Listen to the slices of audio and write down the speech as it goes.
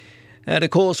And of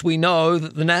course we know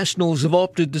that the Nationals have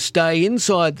opted to stay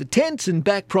inside the tent and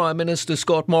back Prime Minister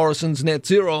Scott Morrison's net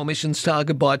zero emissions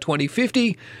target by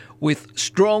 2050 with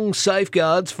strong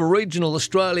safeguards for regional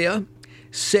Australia,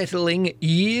 settling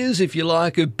years, if you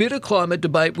like, of bitter climate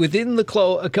debate within the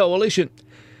coalition.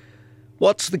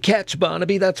 What's the catch,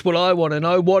 Barnaby? That's what I want to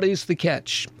know. What is the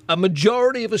catch? A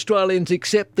majority of Australians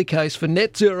accept the case for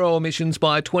net zero emissions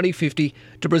by 2050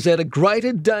 to present a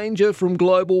greater danger from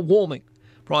global warming.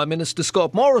 Prime Minister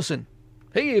Scott Morrison,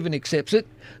 he even accepts it.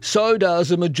 So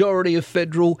does a majority of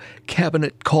federal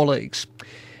cabinet colleagues.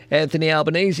 Anthony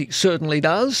Albanese certainly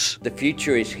does. The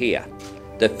future is here.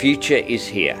 The future is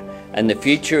here. And the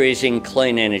future is in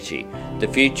clean energy. The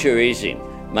future is in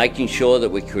making sure that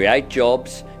we create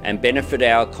jobs and benefit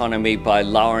our economy by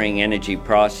lowering energy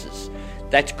prices.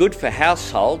 That's good for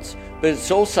households, but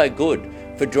it's also good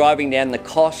for driving down the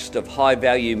cost of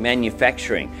high-value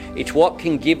manufacturing. It's what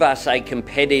can give us a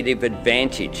competitive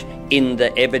advantage in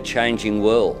the ever-changing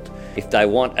world. If they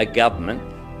want a government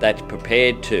that's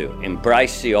prepared to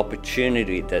embrace the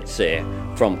opportunity that's there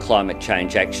from climate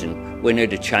change action, we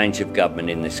need a change of government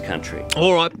in this country.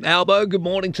 All right, Albo, good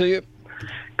morning to you.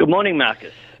 Good morning,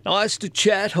 Marcus. Nice to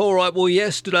chat. All right, well,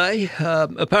 yesterday,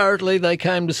 apparently they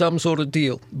came to some sort of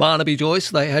deal. Barnaby Joyce,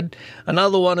 they had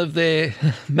another one of their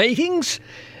meetings,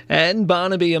 and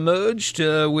Barnaby emerged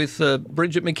with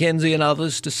Bridget McKenzie and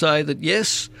others to say that,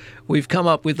 yes, we've come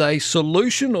up with a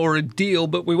solution or a deal,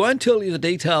 but we won't tell you the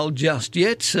detail just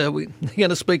yet. We're going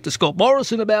to speak to Scott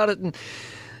Morrison about it,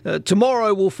 and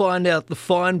tomorrow we'll find out the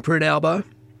fine print, Albo.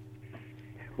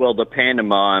 Well, the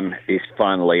pantomime is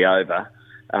finally over.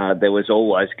 There was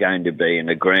always going to be an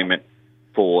agreement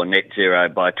for net zero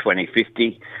by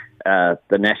 2050. The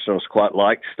Nationals quite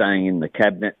liked staying in the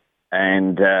cabinet,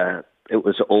 and it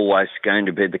was always going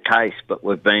to be the case. But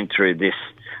we've been through this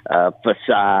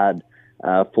facade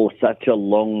for such a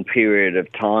long period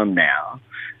of time now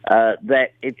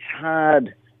that it's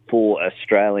hard for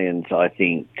Australians, I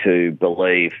think, to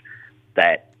believe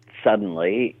that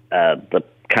suddenly the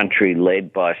country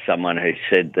led by someone who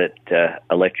said that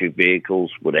electric vehicles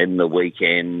would end the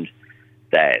weekend,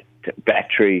 that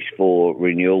batteries for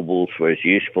renewables were as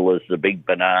useful as the big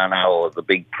banana or the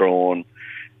big prawn,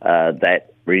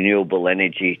 that renewable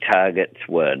energy targets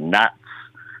were nuts.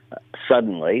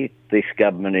 Suddenly, this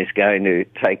government is going to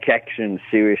take action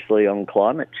seriously on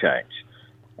climate change.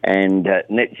 And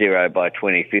net zero by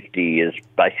 2050 is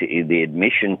basically the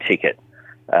admission ticket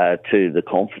to the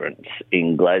conference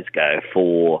in Glasgow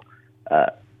for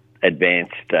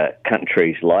advanced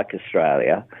countries like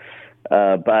Australia.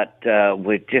 But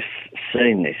we've just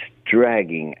seen this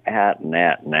dragging out and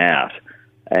out and out.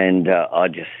 And I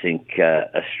just think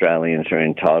Australians are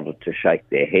entitled to shake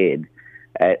their head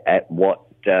at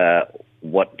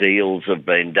what deals have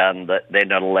been done that they're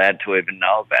not allowed to even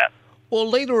know about. Well,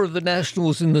 Leader of the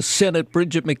Nationals in the Senate,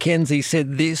 Bridget McKenzie,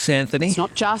 said this, Anthony. It's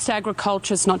not just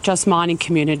agriculture, it's not just mining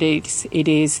communities, it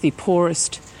is the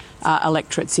poorest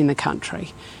electorates in the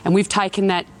country. And we've taken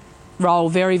that role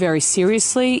very, very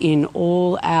seriously in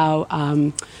all our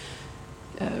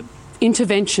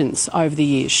interventions over the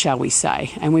years, shall we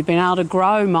say. And we've been able to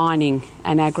grow mining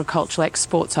and agricultural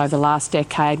exports over the last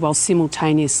decade while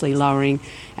simultaneously lowering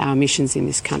our emissions in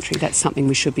this country. That's something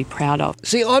we should be proud of.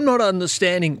 See, I'm not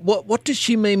understanding. What does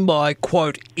she mean by,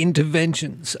 quote,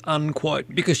 interventions, unquote?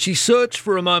 Because she searched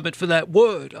for a moment for that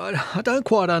word. I don't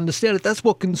quite understand it. That's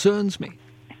what concerns me.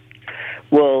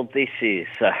 Well, this is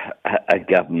a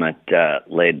government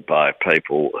led by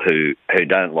people who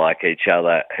don't like each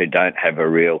other, who don't have a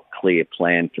real clear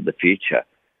plan for the future.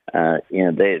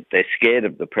 They're scared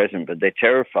of the present, but they're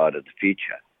terrified of the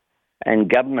future. And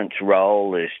government's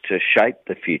role is to shape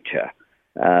the future,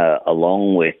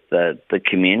 along with the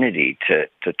community,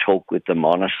 to talk with them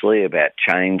honestly about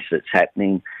change that's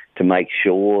happening, to make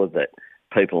sure that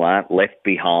people aren't left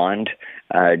behind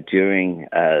during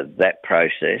that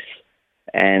process.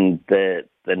 And the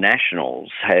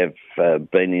Nationals have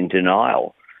been in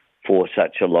denial for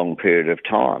such a long period of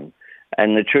time.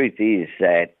 And the truth is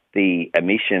that the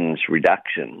emissions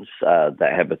reductions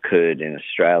that have occurred in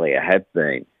Australia have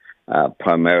been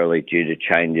primarily due to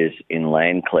changes in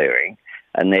land clearing,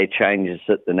 and they're changes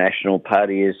that the National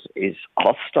Party is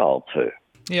hostile to.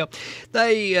 Yeah.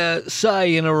 They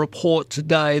say in a report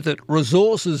today that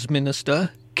Resources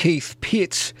Minister Keith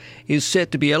Pitts is set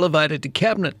to be elevated to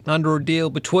Cabinet under a deal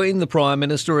between the Prime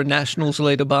Minister and Nationals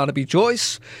leader Barnaby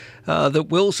Joyce that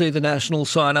will see the Nationals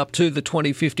sign up to the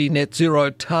 2050 net zero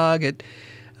target.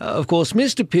 Of course,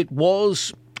 Mr Pitt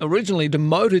was originally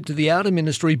demoted to the outer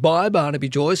ministry by Barnaby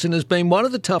Joyce and has been one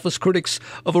of the toughest critics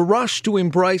of a rush to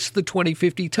embrace the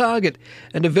 2050 target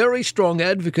and a very strong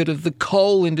advocate of the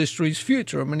coal industry's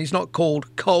future. I mean, he's not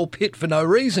called Coal Pit for no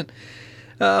reason.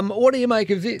 What do you make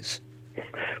of this?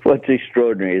 Well, it's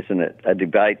extraordinary, isn't it? A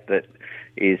debate that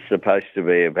is supposed to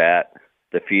be about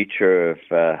the future of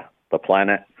the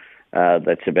planet,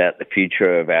 that's about the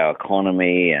future of our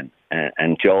economy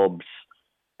and jobs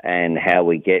and how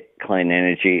we get clean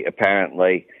energy.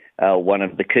 Apparently, one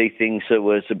of the key things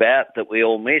that we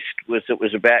all missed was it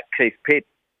was about Keith Pitt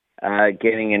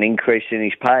getting an increase in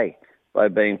his pay by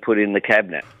being put in the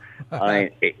cabinet. I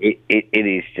mean, it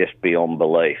is just beyond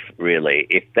belief, really.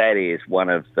 If that is one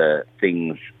of the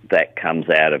things that comes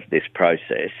out of this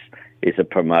process, is a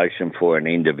promotion for an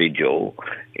individual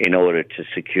in order to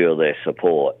secure their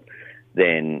support,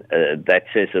 then that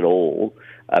says it all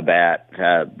about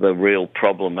the real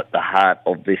problem at the heart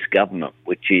of this government,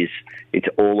 which is it's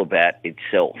all about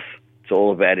itself. It's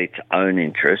all about its own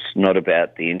interests, not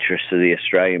about the interests of the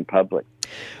Australian public.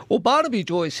 Well, Barnaby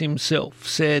Joyce himself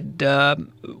said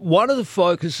one of the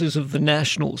focuses of the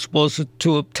Nationals was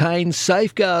to obtain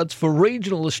safeguards for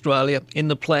regional Australia in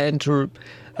the plan to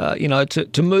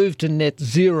move to net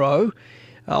zero.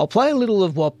 I'll play a little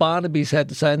of what Barnaby's had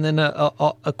to say and then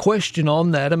a question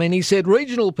on that. I mean, he said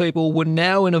regional people were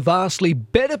now in a vastly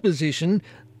better position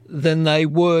than they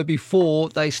were before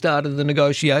they started the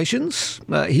negotiations.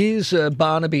 Here's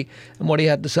Barnaby and what he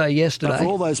had to say yesterday. For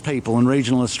all those people in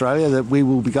regional Australia, that we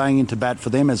will be going into bat for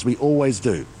them as we always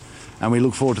do. And we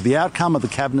look forward to the outcome of the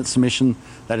Cabinet submission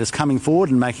that is coming forward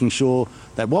and making sure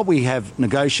that what we have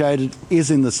negotiated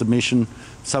is in the submission,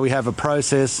 so we have a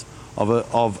process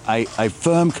of a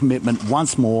firm commitment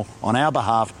once more on our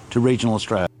behalf to regional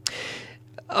Australia.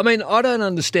 I mean, I don't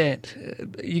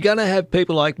understand. You're going to have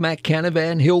people like Matt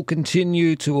Canavan. He'll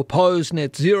continue to oppose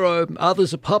net zero.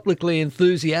 Others are publicly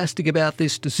enthusiastic about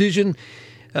this decision.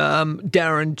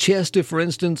 Darren Chester, for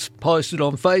instance, posted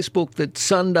on Facebook that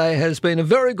Sunday has been a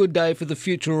very good day for the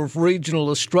future of regional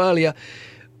Australia.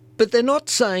 But they're not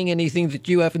saying anything that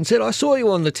you haven't said. I saw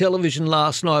you on the television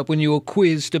last night when you were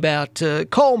quizzed about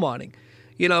coal mining.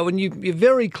 You know, and you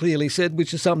very clearly said,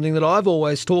 which is something that I've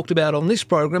always talked about on this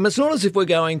program, it's not as if we're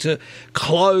going to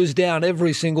close down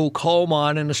every single coal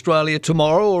mine in Australia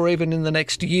tomorrow or even in the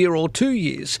next year or 2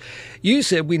 years. You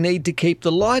said we need to keep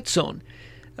the lights on.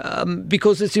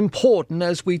 Because it's important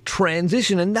as we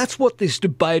transition. And that's what this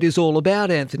debate is all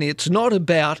about, Anthony. It's not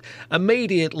about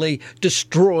immediately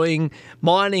destroying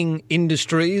mining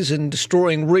industries and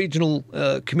destroying regional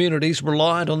communities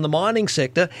reliant on the mining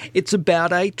sector. It's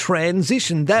about a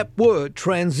transition. That word,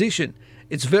 transition,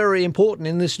 it's very important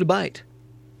in this debate.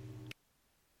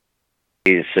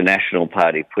 Is the National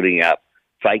Party putting up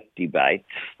fake debates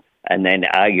and then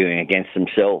arguing against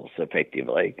themselves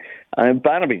effectively.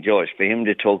 Barnaby Joyce, for him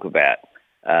to talk about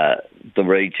the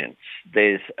regions,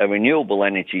 there's a renewable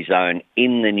energy zone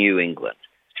in the New England.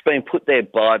 It's been put there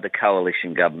by the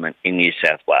coalition government in New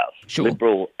South Wales, sure.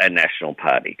 Liberal and National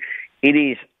Party. It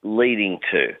is leading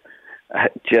to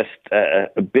just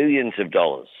billions of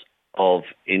dollars of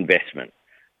investment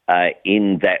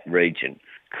in that region,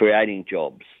 creating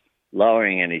jobs,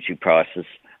 lowering energy prices,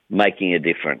 making a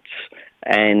difference.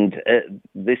 And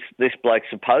this bloke's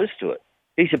opposed to it.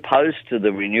 He's opposed to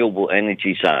the renewable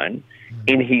energy zone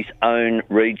in his own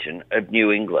region of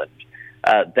New England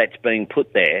that's being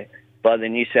put there by the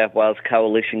New South Wales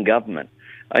coalition government.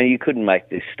 I mean, you couldn't make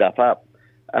this stuff up.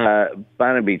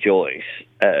 Barnaby Joyce,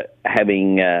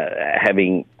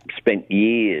 having spent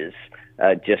years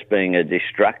just being a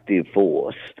destructive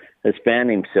force, has found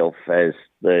himself as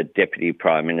the Deputy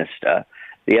Prime Minister.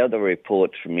 The other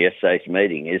reports from yesterday's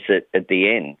meeting is that at the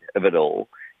end of it all,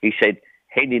 he said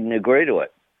he didn't agree to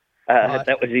it. Right.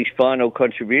 That was his final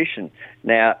contribution.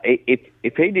 Now, if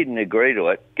he didn't agree to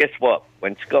it, guess what?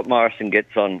 When Scott Morrison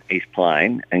gets on his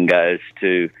plane and goes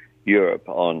to Europe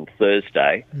on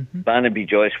Thursday, Barnaby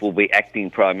Joyce will be acting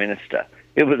Prime Minister.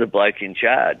 He was the bloke in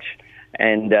charge.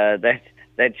 And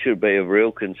that should be of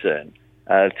real concern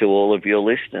to all of your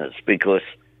listeners, because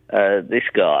this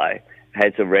guy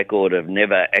has a record of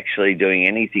never actually doing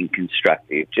anything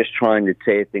constructive, just trying to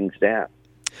tear things down.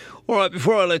 All right,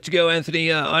 before I let you go,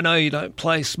 Anthony, I know you don't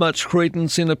place much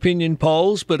credence in opinion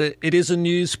polls, but it is a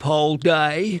news poll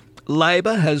day.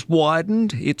 Labor has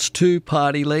widened its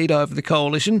two-party lead over the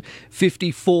coalition,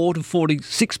 54 to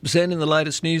 46% in the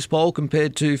latest news poll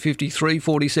compared to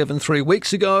 53-47 3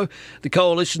 weeks ago. The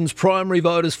coalition's primary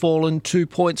vote has fallen 2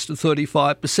 points to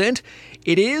 35%.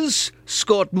 It is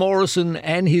Scott Morrison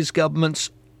and his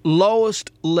government's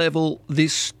lowest level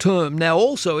this term. Now,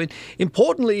 also,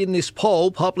 importantly in this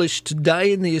poll published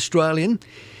today in The Australian,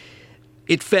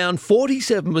 it found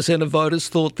 47% of voters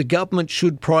thought the government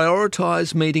should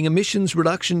prioritise meeting emissions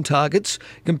reduction targets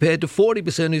compared to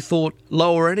 40% who thought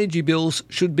lower energy bills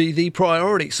should be the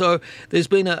priority. So there's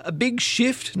been a big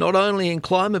shift, not only in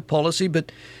climate policy,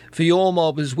 but for your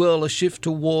mob as well, a shift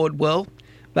toward, well,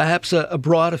 perhaps a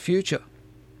brighter future.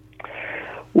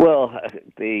 Well,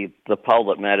 the poll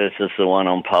that matters is the one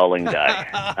on polling day.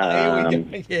 Here we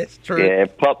go. Yes, true. Yeah,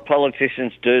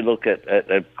 politicians do look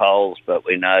at polls, but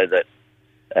we know that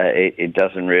it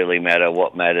doesn't really matter.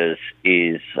 What matters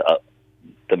is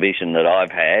the vision that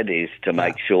I've had is to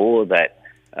make sure that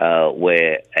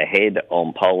we're ahead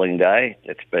on polling day.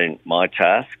 That's been my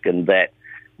task, and that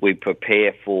we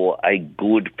prepare for a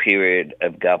good period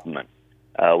of government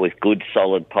with good,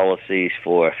 solid policies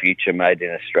for a future made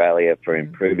in Australia, for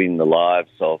improving the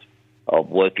lives of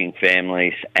working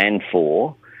families, and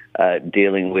for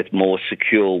dealing with more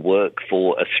secure work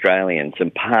for Australians.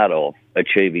 And part of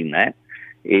achieving that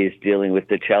is dealing with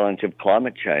the challenge of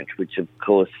climate change, which of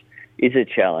course is a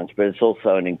challenge, but it's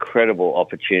also an incredible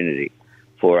opportunity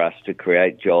for us to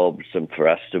create jobs and for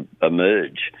us to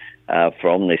emerge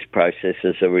from this process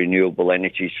as a renewable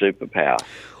energy superpower.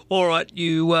 All right,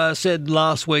 you said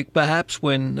last week perhaps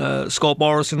when Scott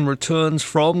Morrison returns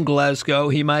from Glasgow,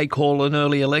 he may call an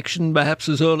early election, perhaps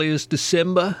as early as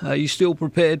December. Are you still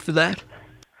prepared for that?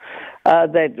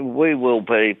 That we will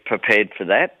be prepared for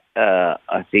that.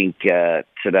 I think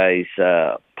today's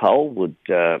poll would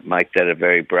make that a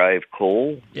very brave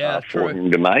call for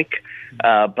him to make.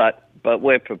 But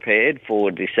we're prepared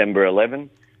for December 11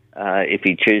 if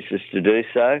he chooses to do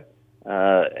so,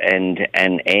 and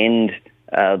end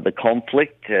the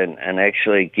conflict and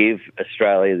actually give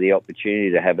Australia the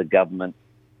opportunity to have a government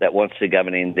that wants to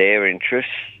govern in their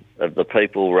interests of the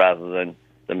people rather than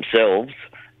themselves.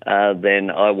 Then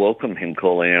I welcome him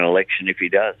calling an election if he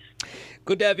does.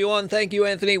 Good to have you on. Thank you,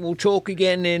 Anthony. We'll talk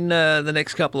again in the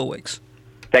next couple of weeks.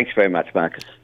 Thanks very much, Marcus.